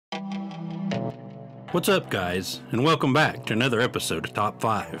What's up, guys, and welcome back to another episode of Top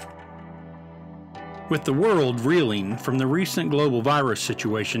 5. With the world reeling from the recent global virus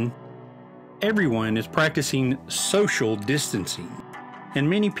situation, everyone is practicing social distancing, and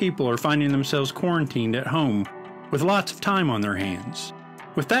many people are finding themselves quarantined at home with lots of time on their hands.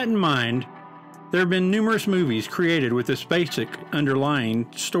 With that in mind, there have been numerous movies created with this basic underlying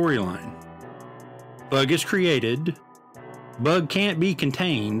storyline. Bug is created, bug can't be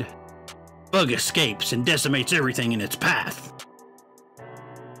contained, bug escapes and decimates everything in its path.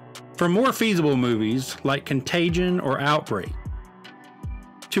 From more feasible movies like Contagion or Outbreak,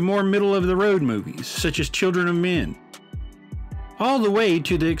 to more middle-of-the-road movies such as Children of Men, all the way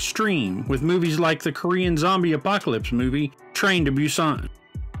to the extreme with movies like the Korean zombie apocalypse movie Train to Busan.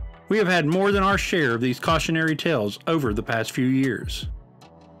 We have had more than our share of these cautionary tales over the past few years.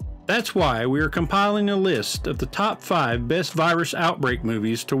 That's why we are compiling a list of the top 5 best virus outbreak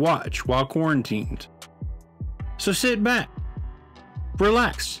movies to watch while quarantined. So sit back,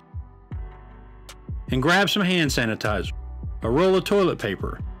 relax, and grab some hand sanitizer, a roll of toilet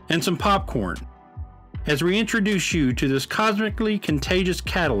paper, and some popcorn as we introduce you to this cosmically contagious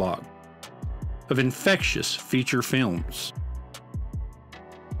catalog of infectious feature films.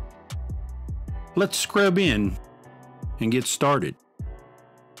 Let's scrub in and get started.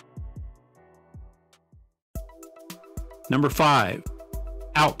 Number 5.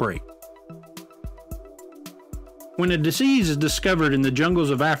 Outbreak. When a disease is discovered in the jungles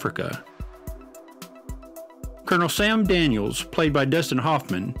of Africa, Colonel Sam Daniels, played by Dustin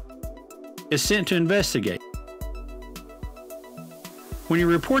Hoffman, is sent to investigate. When he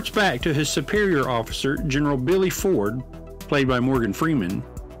reports back to his superior officer, General Billy Ford, played by Morgan Freeman,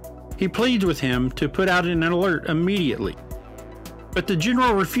 he pleads with him to put out an alert immediately. But the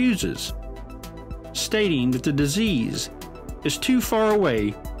general refuses, stating that the disease is too far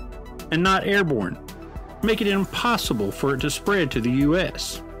away and not airborne, making it impossible for it to spread to the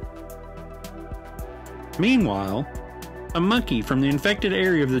U.S. Meanwhile, a monkey from the infected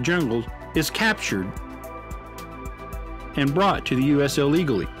area of the jungle is captured and brought to the U.S.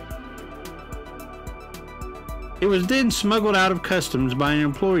 illegally. It was then smuggled out of customs by an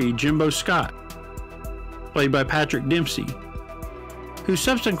employee, Jimbo Scott, played by Patrick Dempsey, who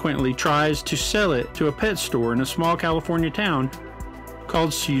subsequently tries to sell it to a pet store in a small California town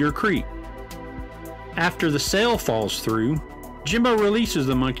called Cedar Creek. After the sale falls through, Jimbo releases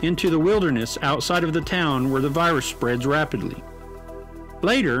the monkey into the wilderness outside of the town where the virus spreads rapidly.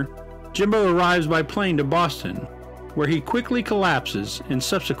 Later, Jimbo arrives by plane to Boston, where he quickly collapses and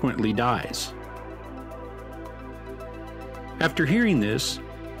subsequently dies. After hearing this,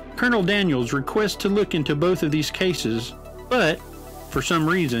 Colonel Daniels requests to look into both of these cases, but for some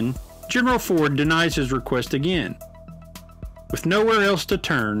reason, General Ford denies his request again. With nowhere else to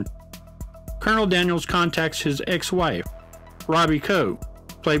turn, Colonel Daniels contacts his ex-wife, Robbie Coe,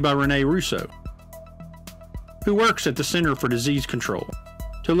 played by Renee Russo, who works at the Center for Disease Control,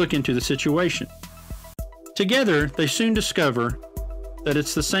 to look into the situation. Together, they soon discover that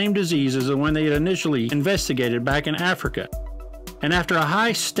it's the same disease as the one they had initially investigated back in Africa, and after a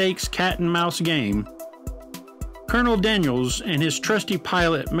high-stakes cat-and-mouse game, Colonel Daniels and his trusty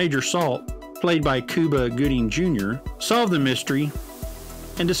pilot Major Salt, played by Cuba Gooding Jr., solve the mystery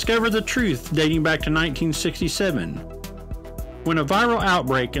and discover the truth dating back to 1967, when a viral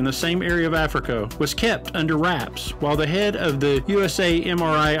outbreak in the same area of Africa was kept under wraps while the head of the USA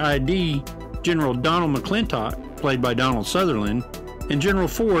MRIID, General Donald McClintock, played by Donald Sutherland, and General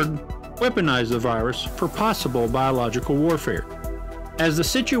Ford weaponized the virus for possible biological warfare. As the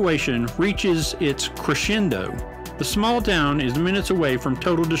situation reaches its crescendo, the small town is minutes away from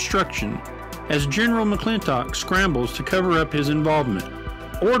total destruction as General McClintock scrambles to cover up his involvement,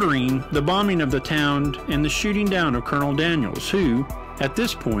 ordering the bombing of the town and the shooting down of Colonel Daniels, who, at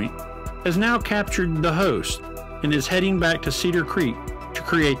this point, has now captured the host and is heading back to Cedar Creek to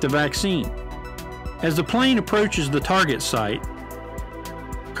create the vaccine. As the plane approaches the target site,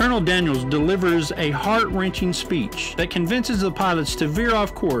 Colonel Daniels delivers a heart-wrenching speech that convinces the pilots to veer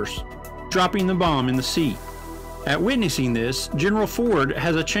off course, dropping the bomb in the sea. At witnessing this, General Ford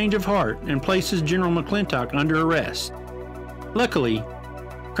has a change of heart and places General McClintock under arrest. Luckily,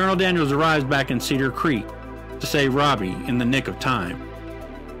 Colonel Daniels arrives back in Cedar Creek to save Robbie in the nick of time.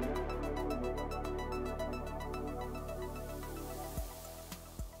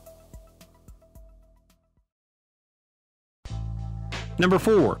 Number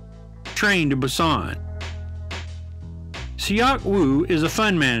 4. Train to Busan. Seok Woo is a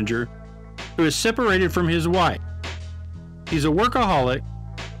fund manager who is separated from his wife. He's a workaholic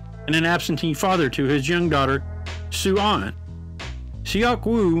and an absentee father to his young daughter, Soo-an. Seok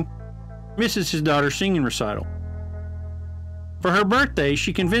Woo misses his daughter's singing recital. For her birthday,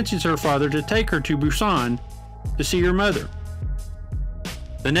 she convinces her father to take her to Busan to see her mother.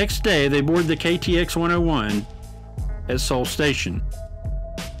 The next day, they board the KTX 101 at Seoul Station.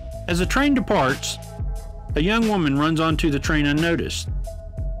 As the train departs, a young woman runs onto the train unnoticed.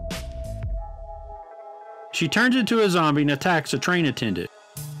 She turns into a zombie and attacks a train attendant,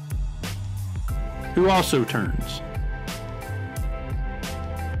 who also turns.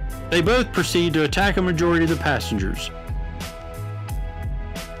 They both proceed to attack a majority of the passengers,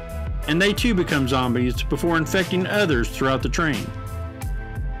 and they too become zombies before infecting others throughout the train.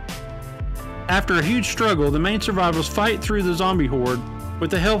 After a huge struggle, the main survivors fight through the zombie horde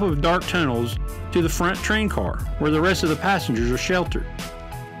with the help of dark tunnels to the front train car, where the rest of the passengers are sheltered.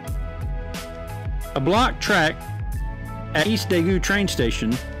 A blocked track at East Daegu train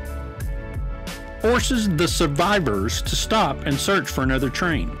station forces the survivors to stop and search for another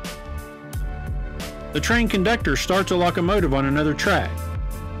train. The train conductor starts a locomotive on another track,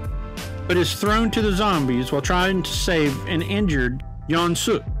 but is thrown to the zombies while trying to save an injured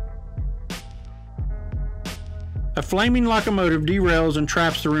Yeon-suk. A flaming locomotive derails and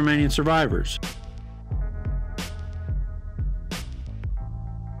traps the remaining survivors.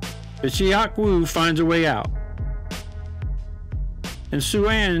 But Seok-woo finds a way out, and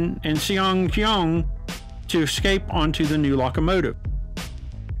Soo-an and Seong-kyung to escape onto the new locomotive.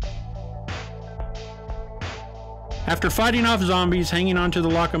 After fighting off zombies hanging onto the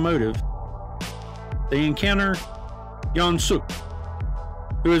locomotive, they encounter Yeon-suk,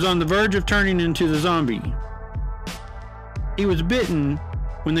 who is on the verge of turning into the zombie. He was bitten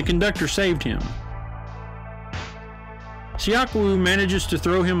when the conductor saved him. Seok-woo manages to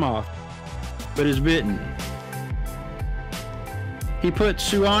throw him off, but is bitten. He puts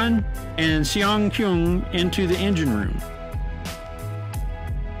Soo-an and Seong-kyung into the engine room,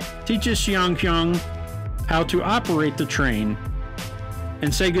 teaches Seong-kyung how to operate the train,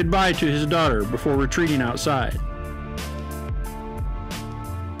 and say goodbye to his daughter before retreating outside.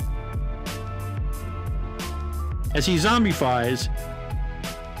 As he zombifies,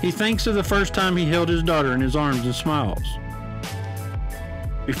 he thinks of the first time he held his daughter in his arms and smiles,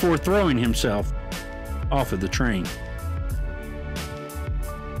 before throwing himself off of the train.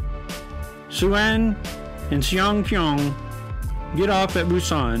 Soo-an and Seong-kyung get off at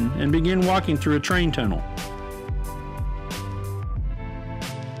Busan and begin walking through a train tunnel.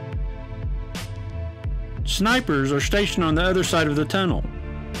 Snipers are stationed on the other side of the tunnel.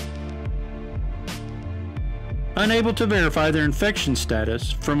 Unable to verify their infection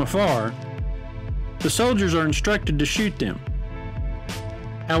status from afar, the soldiers are instructed to shoot them.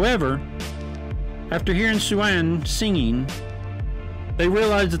 However, after hearing Soo-an singing, they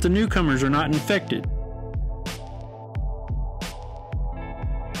realize that the newcomers are not infected.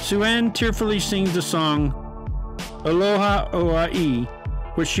 Soo-an tearfully sings the song Aloha Oa'i,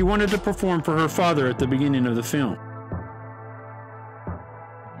 which she wanted to perform for her father at the beginning of the film.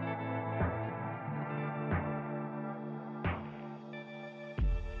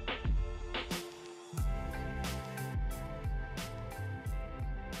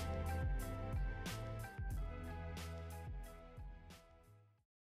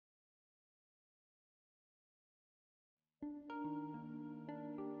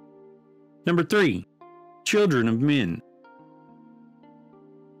 Number 3. Children of Men.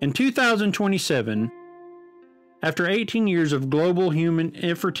 In 2027, after 18 years of global human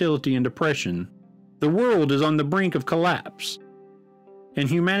infertility and depression, the world is on the brink of collapse, and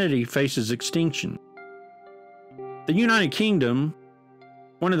humanity faces extinction. The United Kingdom,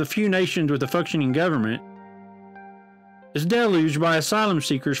 one of the few nations with a functioning government, is deluged by asylum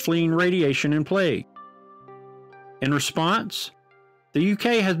seekers fleeing radiation and plague. In response, the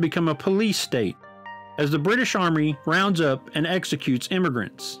UK has become a police state as the British Army rounds up and executes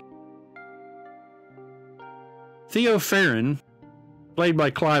immigrants. Theo Farron, played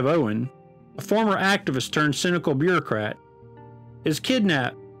by Clive Owen, a former activist turned cynical bureaucrat, is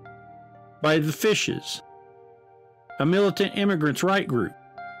kidnapped by the Fishes, a militant immigrants' rights group.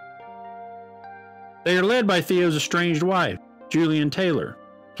 They are led by Theo's estranged wife, Julianne Taylor,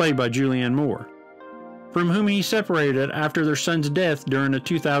 played by Julianne Moore, from whom he separated after their son's death during the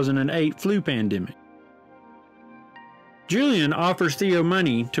 2008 flu pandemic. Julian offers Theo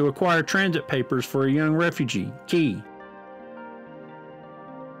money to acquire transit papers for a young refugee, Key,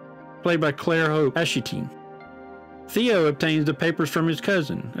 played by Claire Hope Ashitine. Theo obtains the papers from his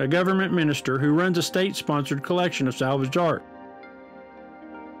cousin, a government minister who runs a state-sponsored collection of salvaged art.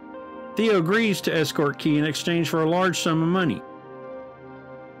 Theo agrees to escort Key in exchange for a large sum of money.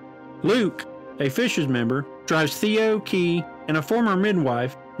 Luke, a Fishes member, drives Theo, Key, and a former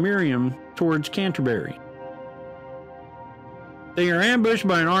midwife, Miriam towards Canterbury. They are ambushed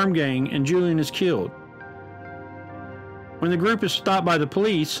by an armed gang and Julian is killed. When the group is stopped by the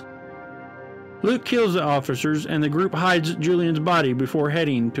police, Luke kills the officers and the group hides Julian's body before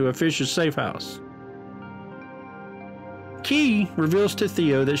heading to a Fish's safe house. Key reveals to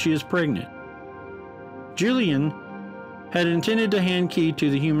Theo that she is pregnant. Julian had intended to hand Key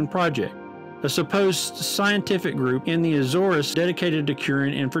to the Human Project, a supposed scientific group in the Azores dedicated to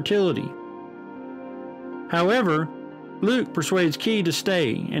curing infertility. However, Luke persuades Key to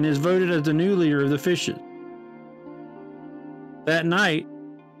stay and is voted as the new leader of the Fishes. That night,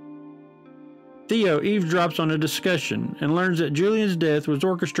 Theo eavesdrops on a discussion and learns that Julian's death was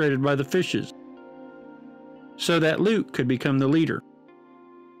orchestrated by the Fishes, so that Luke could become the leader.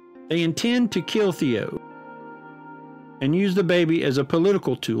 They intend to kill Theo and use the baby as a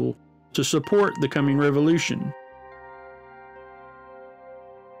political tool to support the coming revolution.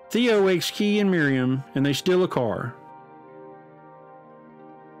 Theo wakes Key and Miriam and they steal a car.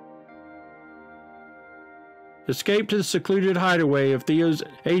 Escape to the secluded hideaway of Theo's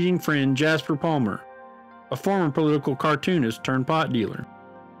aging friend Jasper Palmer, a former political cartoonist turned pot dealer.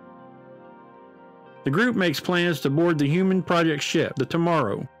 The group makes plans to board the Human Project ship, the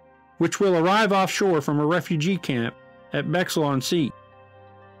Tomorrow, which will arrive offshore from a refugee camp at Bexhill-on-Sea.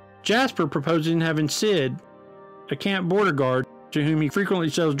 Jasper proposing having Sid, a camp border guard to whom he frequently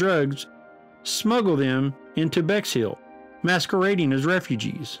sells drugs, smuggle them into Bexhill, masquerading as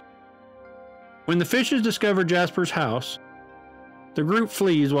refugees. When the Fishes discover Jasper's house, the group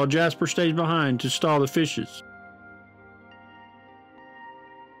flees while Jasper stays behind to stall the Fishes.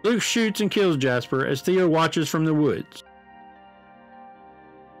 Luke shoots and kills Jasper as Theo watches from the woods.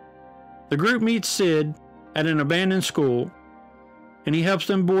 The group meets Sid at an abandoned school, and he helps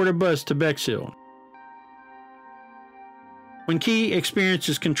them board a bus to Bexhill. When Key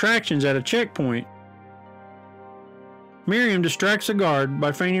experiences contractions at a checkpoint, Miriam distracts a guard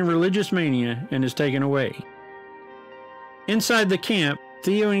by feigning religious mania and is taken away. Inside the camp,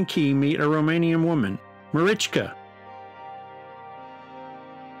 Theo and Key meet a Romanian woman, Marichka,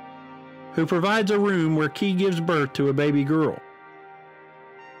 who provides a room where Key gives birth to a baby girl.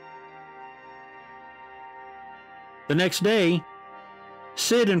 The next day,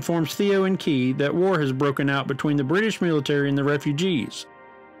 Sid informs Theo and Key that war has broken out between the British military and the refugees,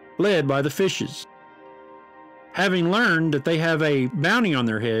 led by the Fishes. Having learned that they have a bounty on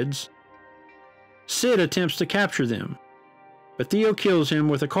their heads, Sid attempts to capture them, but Theo kills him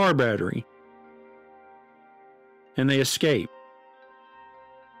with a car battery, and they escape.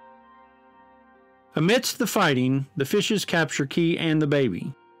 Amidst the fighting, the Fishes capture Key and the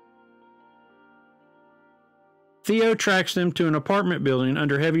baby. Theo tracks them to an apartment building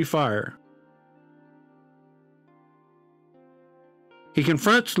under heavy fire. He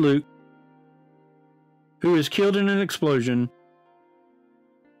confronts Luke, who is killed in an explosion,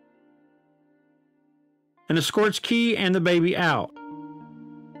 and escorts Key and the baby out.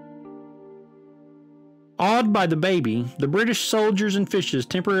 Awed by the baby, the British soldiers and Fishes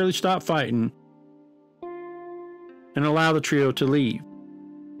temporarily stop fighting and allow the trio to leave.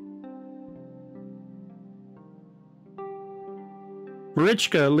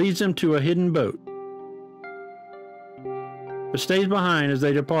 Marichka leads them to a hidden boat, but stays behind as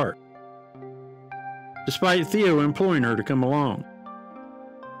they depart, despite Theo imploring her to come along.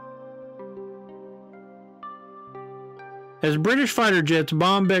 As British fighter jets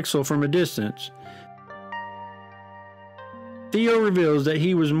bomb Bexhill from a distance, Theo reveals that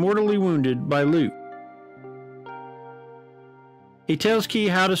he was mortally wounded by Luke. He tells Key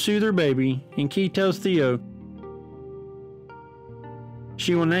how to soothe her baby, and Key tells Theo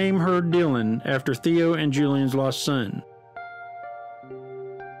she will name her Dylan after Theo and Julian's lost son.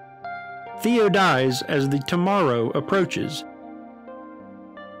 Theo dies as the Tomorrow approaches.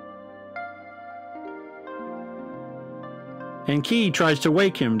 And Key tries to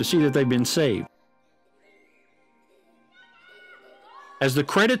wake him to see that they've been saved. As the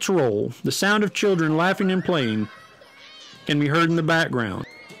credits roll, the sound of children laughing and playing can be heard in the background,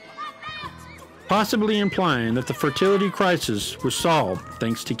 possibly implying that the fertility crisis was solved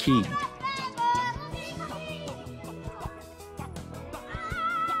thanks to Key.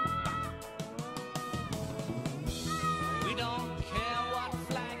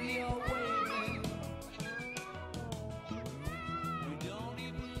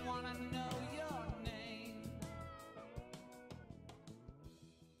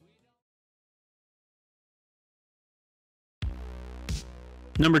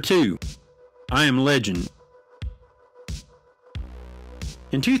 Number 2, I Am Legend.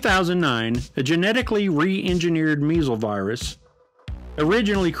 In 2009, a genetically re-engineered measles virus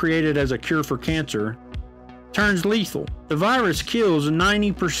originally created as a cure for cancer, turns lethal. The virus kills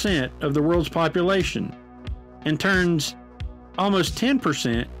 90% of the world's population and turns almost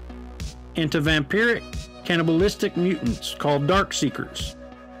 10% into vampiric, cannibalistic mutants called Darkseekers.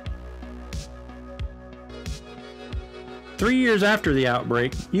 3 years after the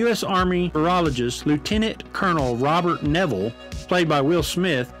outbreak, U.S. Army virologist Lieutenant Colonel Robert Neville, played by Will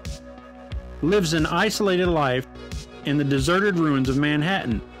Smith, lives an isolated life in the deserted ruins of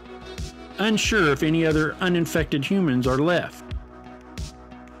Manhattan, unsure if any other uninfected humans are left.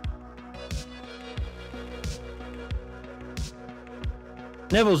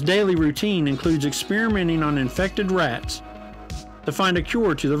 Neville's daily routine includes experimenting on infected rats to find a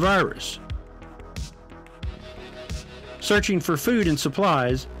cure to the virus, searching for food and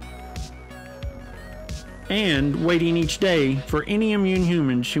supplies, and waiting each day for any immune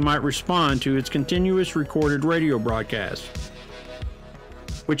humans who might respond to its continuous recorded radio broadcast,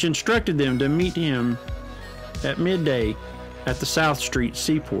 which instructed them to meet him at midday at the South Street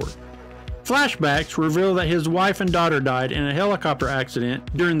Seaport. Flashbacks reveal that his wife and daughter died in a helicopter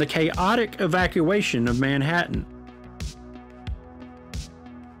accident during the chaotic evacuation of Manhattan.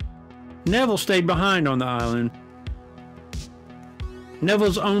 Neville stayed behind on the island.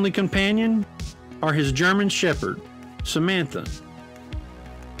 Neville's only companion are his German shepherd, Samantha,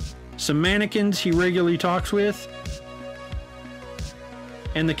 some mannequins he regularly talks with,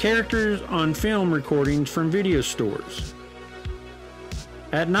 and the characters on film recordings from video stores.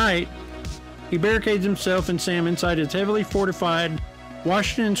 At night, he barricades himself and Sam inside his heavily fortified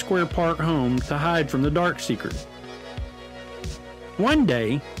Washington Square Park home to hide from the Darkseekers. One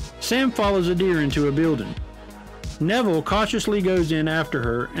day, Sam follows a deer into a building. Neville cautiously goes in after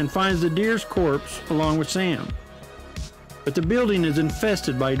her and finds the deer's corpse along with Sam. But the building is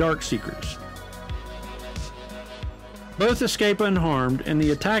infested by Darkseekers. Both escape unharmed, and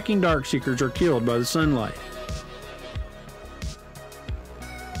the attacking Darkseekers are killed by the sunlight.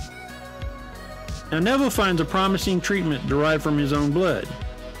 Now Neville finds a promising treatment derived from his own blood.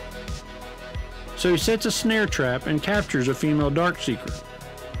 So he sets a snare trap and captures a female Darkseeker.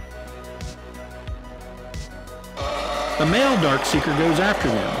 A male Darkseeker goes after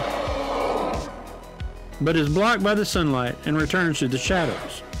them, but is blocked by the sunlight and returns to the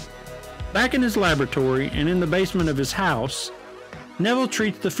shadows. Back in his laboratory and in the basement of his house, Neville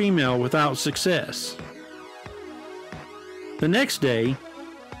treats the female without success. The next day,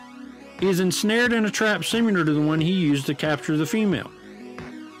 he is ensnared in a trap similar to the one he used to capture the female.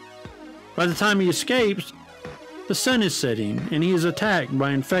 By the time he escapes, the sun is setting and he is attacked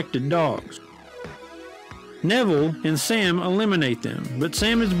by infected dogs. Neville and Sam eliminate them, but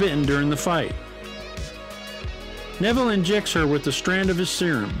Sam is bitten during the fight. Neville injects her with a strand of his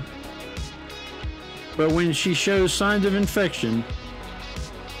serum, but when she shows signs of infection,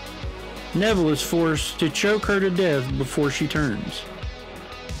 Neville is forced to choke her to death before she turns.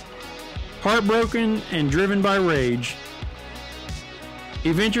 Heartbroken and driven by rage,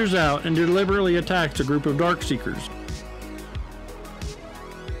 he ventures out and deliberately attacks a group of Darkseekers.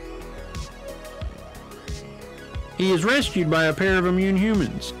 He is rescued by a pair of immune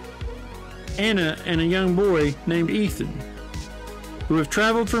humans, Anna and a young boy named Ethan, who have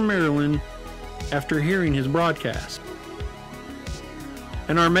traveled from Maryland after hearing his broadcast,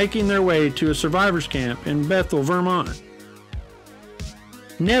 and are making their way to a survivors camp in Bethel, Vermont.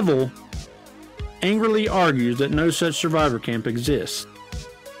 Neville angrily argues that no such survivor camp exists.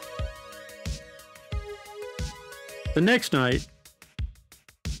 The next night,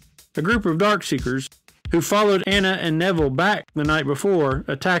 a group of Darkseekers who followed Anna and Neville back the night before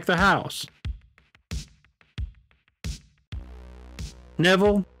attack the house.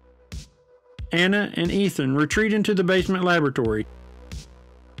 Neville, Anna, and Ethan retreat into the basement laboratory,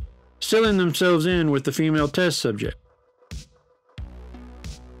 sealing themselves in with the female test subject.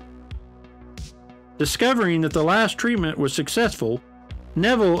 Discovering that the last treatment was successful,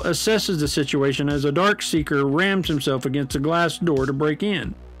 Neville assesses the situation as a Darkseeker rams himself against a glass door to break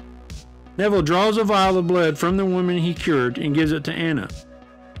in. Neville draws a vial of blood from the woman he cured and gives it to Anna,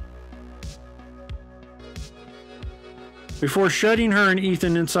 before shutting her and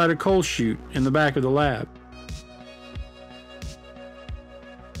Ethan inside a coal chute in the back of the lab.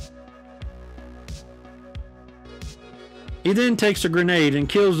 He then takes a grenade and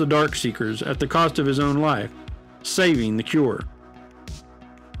kills the Darkseekers at the cost of his own life, saving the cure.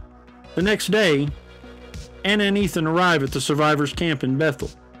 The next day, Anna and Ethan arrive at the survivors' camp in Bethel.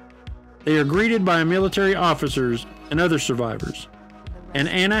 They are greeted by military officers and other survivors, and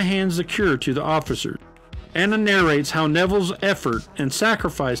Anna hands the cure to the officers. Anna narrates how Neville's effort and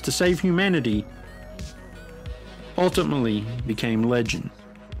sacrifice to save humanity ultimately became legend.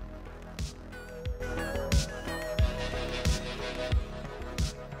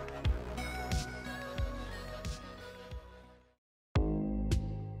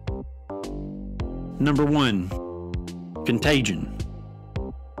 Number 1. Contagion.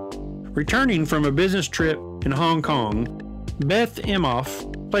 Returning from a business trip in Hong Kong, Beth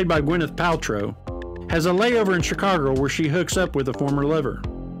Emhoff, played by Gwyneth Paltrow, has a layover in Chicago where she hooks up with a former lover.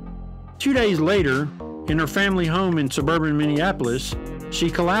 2 days later, in her family home in suburban Minneapolis, she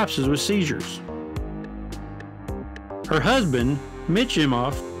collapses with seizures. Her husband, Mitch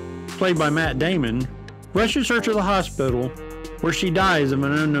Emhoff, played by Matt Damon, rushes her to the hospital where she dies of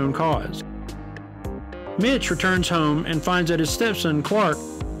an unknown cause. Mitch returns home and finds that his stepson, Clark,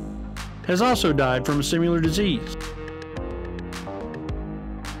 has also died from a similar disease.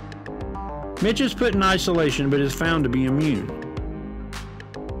 Mitch is put in isolation but is found to be immune.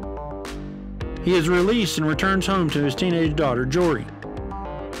 He is released and returns home to his teenage daughter, Jory.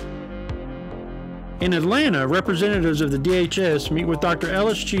 In Atlanta, representatives of the DHS meet with Dr.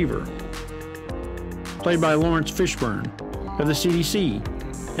 Ellis Cheever, played by Lawrence Fishburne, of the CDC,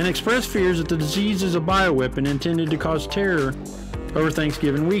 and express fears that the disease is a bioweapon intended to cause terror over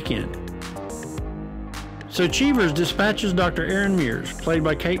Thanksgiving weekend. So Cheevers dispatches Dr. Aaron Mears, played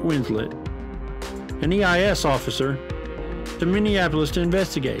by Kate Winslet, an EIS officer, to Minneapolis to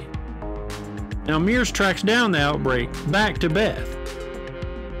investigate. Now Mears tracks down the outbreak back to Beth.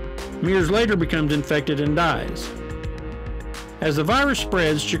 Mears later becomes infected and dies. As the virus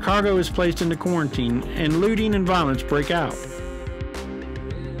spreads, Chicago is placed into quarantine and looting and violence break out.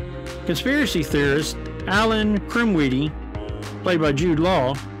 Conspiracy theorist Alan Krimweedy, played by Jude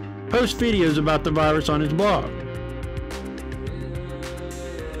Law, posts videos about the virus on his blog.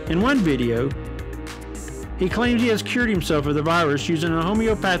 In one video, he claims he has cured himself of the virus using a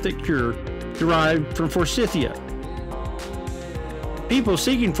homeopathic cure derived from forsythia. People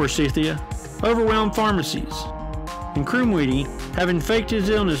seeking forsythia overwhelm pharmacies, and Krimweedy, having faked his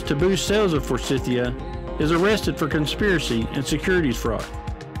illness to boost sales of forsythia, is arrested for conspiracy and securities fraud.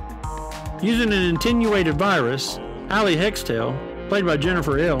 Using an attenuated virus, Allie Hextall, played by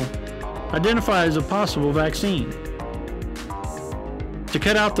Jennifer Ehle, identifies a possible vaccine. To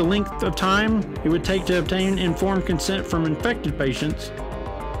cut out the length of time it would take to obtain informed consent from infected patients,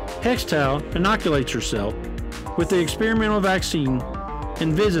 Hextall inoculates herself with the experimental vaccine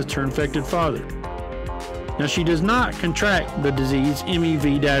and visits her infected father. Now she does not contract the disease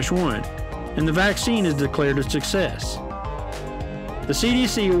MEV-1, and the vaccine is declared a success. The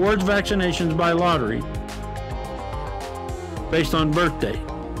CDC awards vaccinations by lottery based on birth date.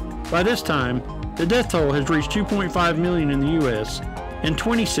 By this time, the death toll has reached 2.5 million in the US and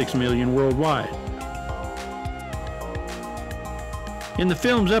 26 million worldwide. In the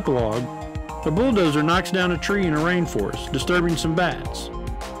film's epilogue, a bulldozer knocks down a tree in a rainforest, disturbing some bats.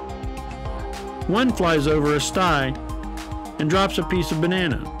 One flies over a sty and drops a piece of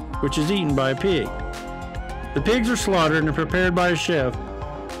banana, which is eaten by a pig. The pigs are slaughtered and prepared by a chef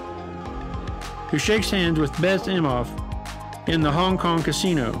who shakes hands with Beth Emhoff in the Hong Kong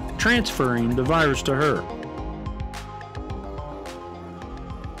casino, transferring the virus to her.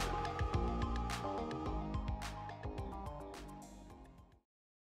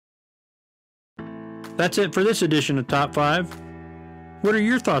 That's it for this edition of Top 5. What are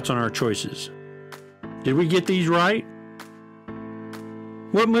your thoughts on our choices? Did we get these right?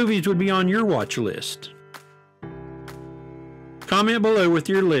 What movies would be on your watch list? Comment below with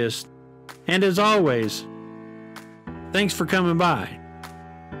your list, and as always, thanks for coming by.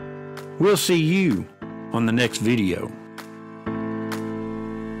 We'll see you on the next video.